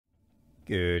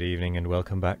Good evening and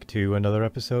welcome back to another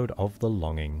episode of The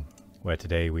Longing, where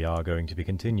today we are going to be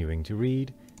continuing to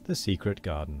read The Secret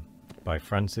Garden by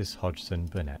Frances Hodgson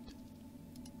Burnett.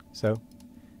 So,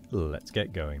 let's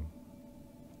get going.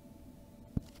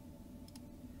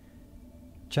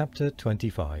 Chapter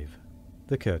 25.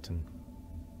 The Curtain.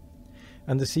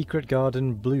 And the secret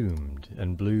garden bloomed,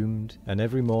 and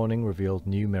every morning revealed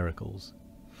new miracles.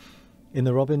 In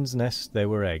the robin's nest there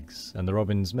were eggs, and the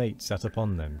robin's mate sat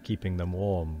upon them, keeping them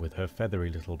warm with her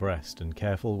feathery little breast and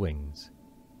careful wings.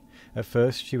 At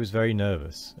first she was very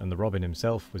nervous, and the robin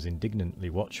himself was indignantly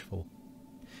watchful.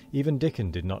 Even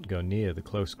Dickon did not go near the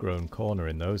close-grown corner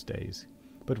in those days,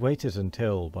 but waited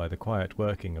until, by the quiet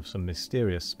working of some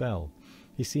mysterious spell,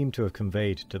 he seemed to have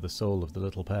conveyed to the soul of the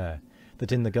little pair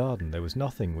that in the garden there was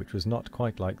nothing which was not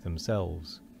quite like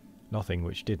themselves, nothing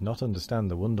which did not understand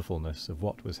the wonderfulness of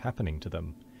what was happening to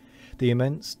them, the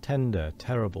immense, tender,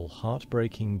 terrible,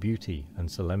 heart-breaking beauty and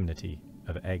solemnity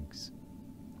of eggs.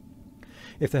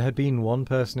 If there had been one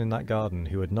person in that garden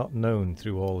who had not known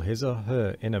through all his or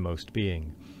her innermost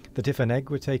being that if an egg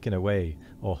were taken away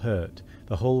or hurt,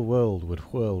 the whole world would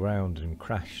whirl round and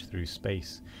crash through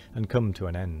space and come to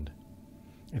an end.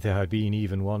 If there had been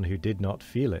even one who did not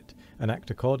feel it and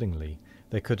act accordingly,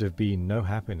 there could have been no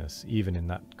happiness even in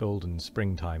that golden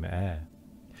springtime air.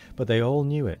 But they all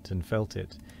knew it and felt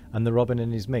it, and the robin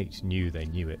and his mate knew they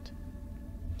knew it.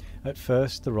 At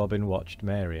first the robin watched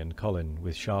Mary and Colin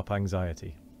with sharp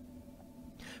anxiety.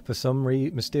 For some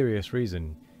mysterious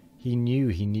reason, he knew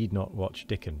he need not watch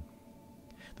Dickon.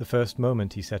 The first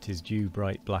moment he set his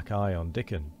dew-bright black eye on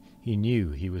Dickon, he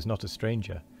knew he was not a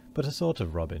stranger, but a sort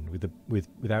of robin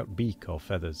without beak or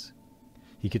feathers.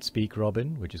 He could speak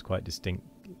robin, which is quite distinct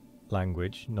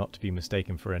language, not to be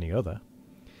mistaken for any other.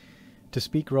 To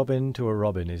speak robin to a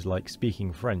robin is like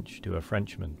speaking French to a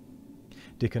Frenchman.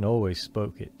 Dickon always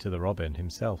spoke it to the robin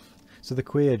himself, so the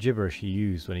queer gibberish he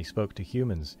used when he spoke to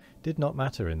humans did not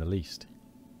matter in the least.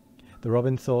 The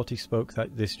robin thought he spoke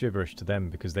this gibberish to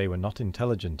them because they were not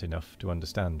intelligent enough to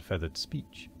understand feathered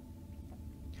speech.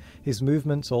 His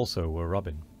movements also were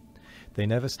robin. They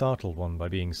never startled one by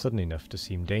being sudden enough to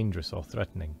seem dangerous or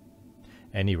threatening.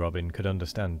 Any robin could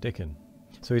understand Dickon,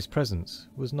 so his presence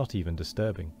was not even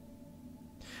disturbing.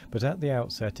 But at the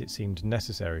outset it seemed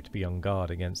necessary to be on guard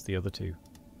against the other two.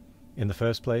 In the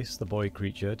first place, the boy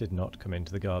creature did not come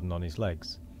into the garden on his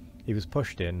legs. He was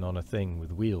pushed in on a thing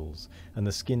with wheels, and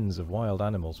the skins of wild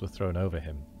animals were thrown over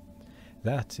him.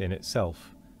 That, in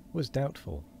itself, was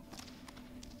doubtful.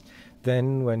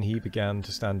 Then, when he began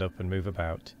to stand up and move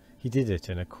about, he did it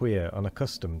in a queer,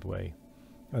 unaccustomed way,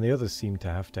 and the others seemed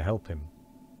to have to help him.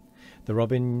 The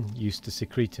robin used to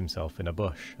secrete himself in a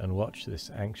bush and watch this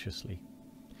anxiously,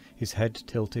 his head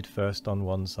tilted first on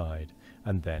one side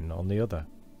and then on the other.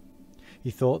 He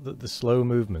thought that the slow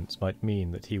movements might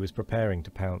mean that he was preparing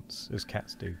to pounce, as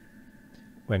cats do.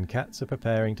 When cats are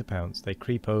preparing to pounce, they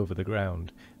creep over the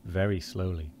ground very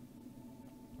slowly.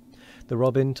 The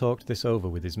robin talked this over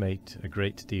with his mate a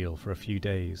great deal for a few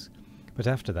days, but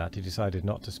after that he decided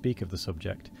not to speak of the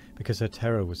subject, because her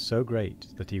terror was so great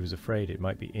that he was afraid it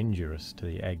might be injurious to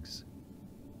the eggs.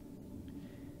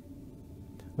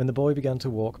 When the boy began to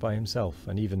walk by himself,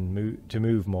 and even to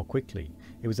move more quickly,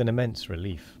 it was an immense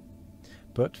relief.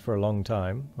 But for a long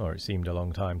time, or it seemed a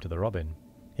long time to the robin,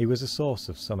 he was a source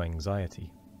of some anxiety.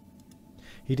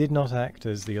 He did not act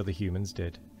as the other humans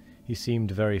did. He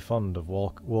seemed very fond of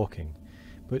walking,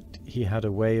 but he had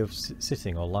a way of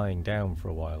sitting or lying down for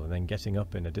a while and then getting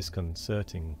up in a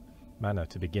disconcerting manner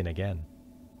to begin again.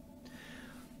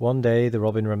 One day the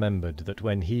robin remembered that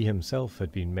when he himself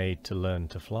had been made to learn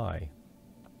to fly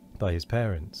by his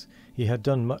parents, he had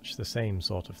done much the same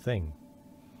sort of thing.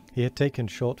 He had taken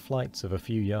short flights of a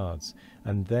few yards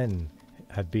and then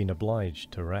had been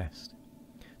obliged to rest.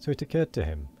 So it occurred to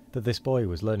him that this boy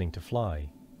was learning to fly,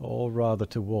 or rather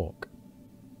to walk.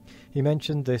 He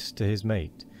mentioned this to his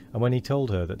mate, and when he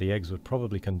told her that the eggs would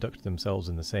probably conduct themselves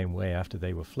in the same way after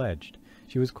they were fledged,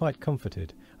 she was quite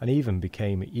comforted, and even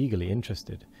became eagerly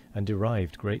interested, and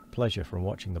derived great pleasure from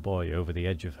watching the boy over the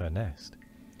edge of her nest,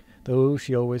 though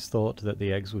she always thought that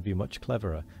the eggs would be much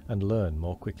cleverer and learn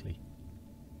more quickly.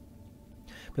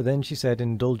 But then she said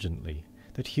indulgently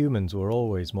that humans were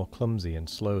always more clumsy and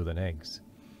slow than eggs,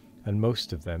 and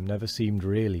most of them never seemed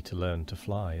really to learn to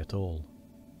fly at all.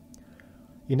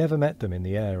 You never met them in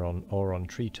the air or on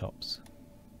tree-tops.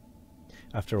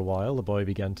 After a while the boy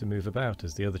began to move about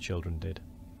as the other children did,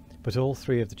 but all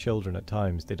three of the children at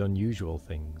times did unusual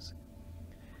things.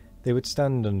 They would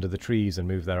stand under the trees and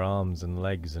move their arms and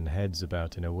legs and heads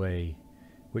about in a way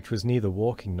which was neither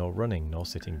walking nor running nor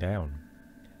sitting down.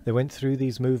 They went through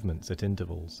these movements at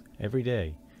intervals, every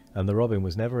day, and the robin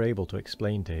was never able to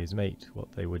explain to his mate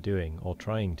what they were doing or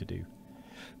trying to do.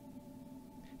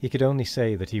 He could only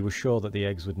say that he was sure that the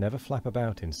eggs would never flap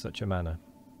about in such a manner.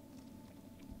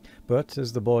 But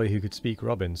as the boy who could speak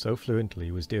robin so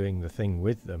fluently was doing the thing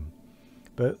with them,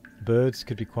 birds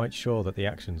could be quite sure that the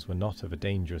actions were not of a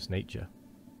dangerous nature.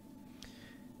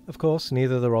 Of course,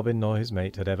 neither the robin nor his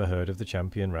mate had ever heard of the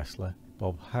champion wrestler,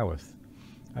 Bob Howarth,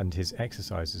 and his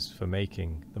exercises for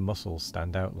making the muscles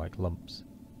stand out like lumps.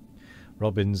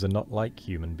 Robins are not like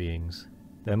human beings.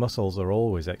 Their muscles are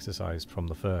always exercised from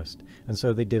the first, and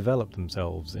so they develop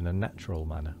themselves in a natural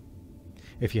manner.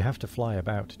 If you have to fly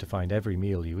about to find every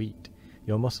meal you eat,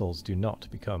 your muscles do not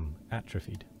become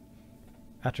atrophied.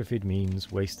 Atrophied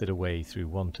means wasted away through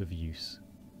want of use.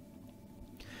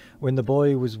 When the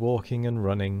boy was walking and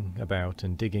running about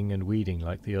and digging and weeding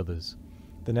like the others,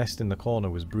 the nest in the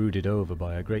corner was brooded over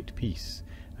by a great peace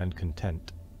and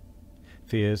content.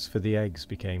 Fears for the eggs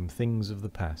became things of the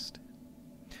past.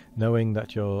 Knowing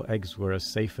that your eggs were as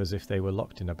safe as if they were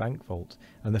locked in a bank vault,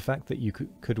 and the fact that you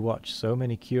could watch so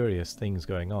many curious things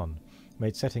going on,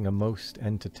 made setting a most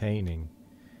entertaining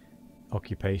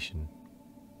occupation.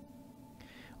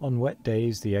 On wet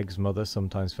days the egg's mother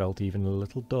sometimes felt even a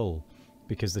little dull,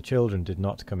 because the children did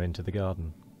not come into the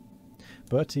garden.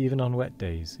 But even on wet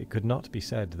days it could not be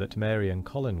said that Mary and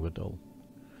Colin were dull.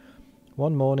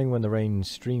 One morning when the rain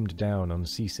streamed down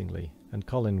unceasingly, and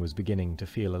Colin was beginning to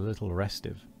feel a little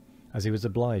restive, as he was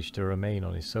obliged to remain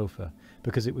on his sofa,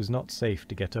 because it was not safe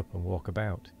to get up and walk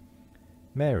about,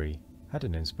 Mary had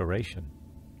an inspiration.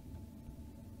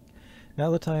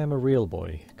 "Now that I am a real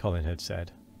boy," Colin had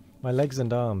said, "my legs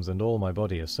and arms and all my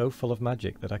body are so full of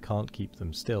magic that I can't keep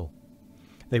them still.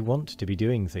 They want to be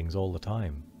doing things all the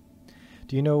time.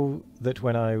 Do you know that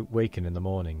when I waken in the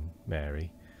morning,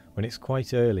 Mary, when it's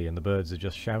quite early and the birds are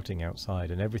just shouting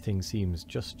outside and everything seems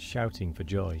just shouting for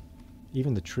joy,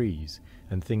 even the trees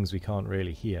and things we can't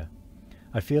really hear,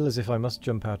 I feel as if I must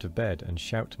jump out of bed and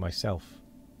shout myself.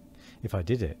 If I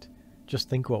did it, just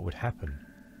think what would happen."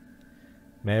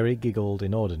 Mary giggled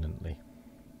inordinately.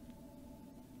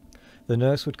 "The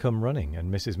nurse would come running,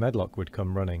 and Mrs. Medlock would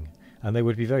come running, and they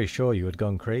would be very sure you had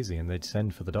gone crazy, and they'd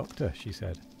send for the doctor," she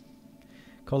said.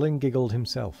 Colin giggled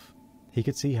himself. He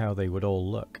could see how they would all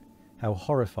look, how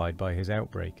horrified by his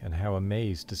outbreak, and how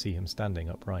amazed to see him standing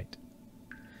upright.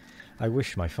 "I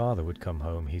wish my father would come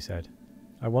home," he said.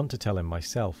 "I want to tell him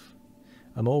myself.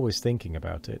 I'm always thinking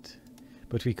about it,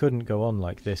 but we couldn't go on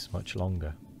like this much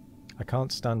longer. I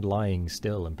can't stand lying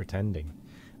still and pretending,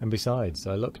 and besides,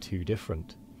 I look too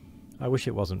different. I wish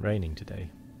it wasn't raining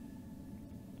today."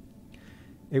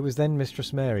 It was then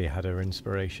Mistress Mary had her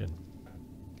inspiration.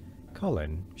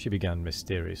 "Colin," she began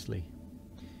mysteriously,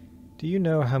 "do you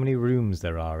know how many rooms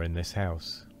there are in this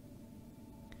house?"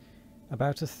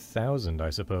 "About 1,000,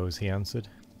 I suppose," he answered.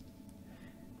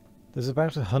 "There's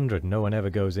about 100 no one ever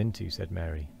goes into," said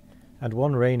Mary, "and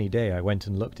one rainy day I went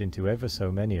and looked into ever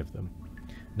so many of them.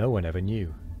 No one ever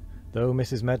knew, though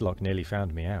Mrs. Medlock nearly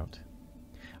found me out.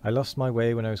 I lost my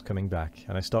way when I was coming back,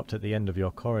 and I stopped at the end of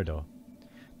your corridor.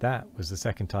 That was the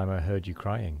second time I heard you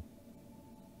crying."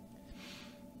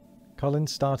 Colin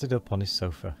started up on his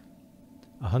sofa.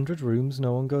 100 rooms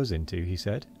no one goes into," he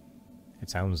said. "It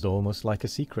sounds almost like a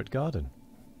secret garden.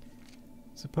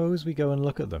 Suppose we go and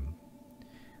look at them.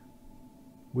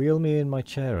 Wheel me in my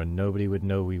chair and nobody would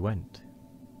know we went."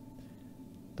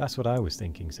 "That's what I was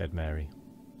thinking," said Mary.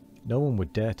 "No one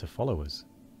would dare to follow us.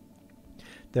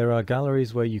 There are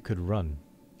galleries where you could run.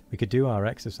 We could do our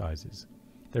exercises.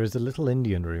 There is a little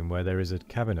Indian room where there is a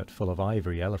cabinet full of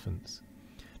ivory elephants.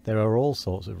 There are all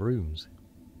sorts of rooms."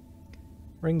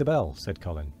 "Ring the bell," said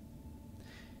Colin.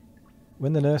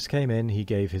 When the nurse came in, he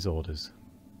gave his orders.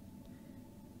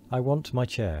 "I want my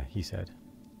chair," he said.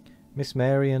 "Miss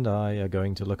Mary and I are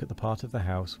going to look at the part of the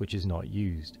house which is not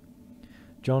used.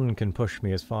 John can push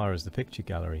me as far as the picture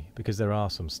gallery, because there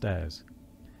are some stairs.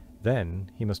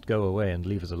 Then he must go away and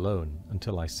leave us alone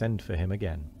until I send for him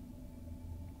again."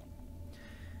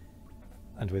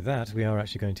 And with that, we are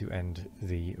actually going to end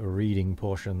the reading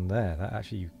portion there. That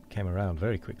actually came around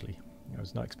very quickly. I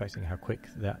was not expecting how quick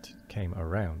that came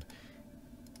around.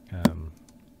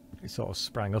 It sort of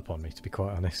sprang up on me, to be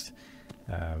quite honest.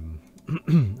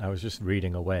 I was just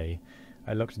reading away.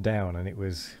 I looked down and it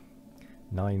was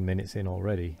 9 minutes in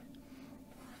already.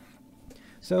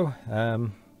 So,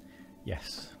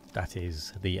 yes, that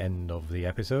is the end of the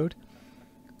episode.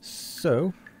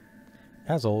 So,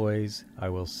 as always, I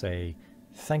will say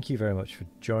thank you very much for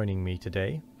joining me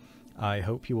today. I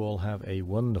hope you all have a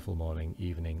wonderful morning,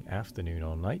 evening, afternoon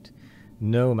or night.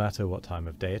 no matter what time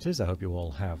of day it is. I hope you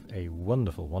all have a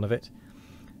wonderful one of it.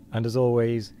 And as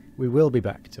always, we will be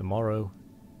back tomorrow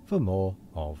for more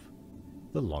of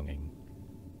The Longing.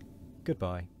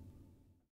 Goodbye.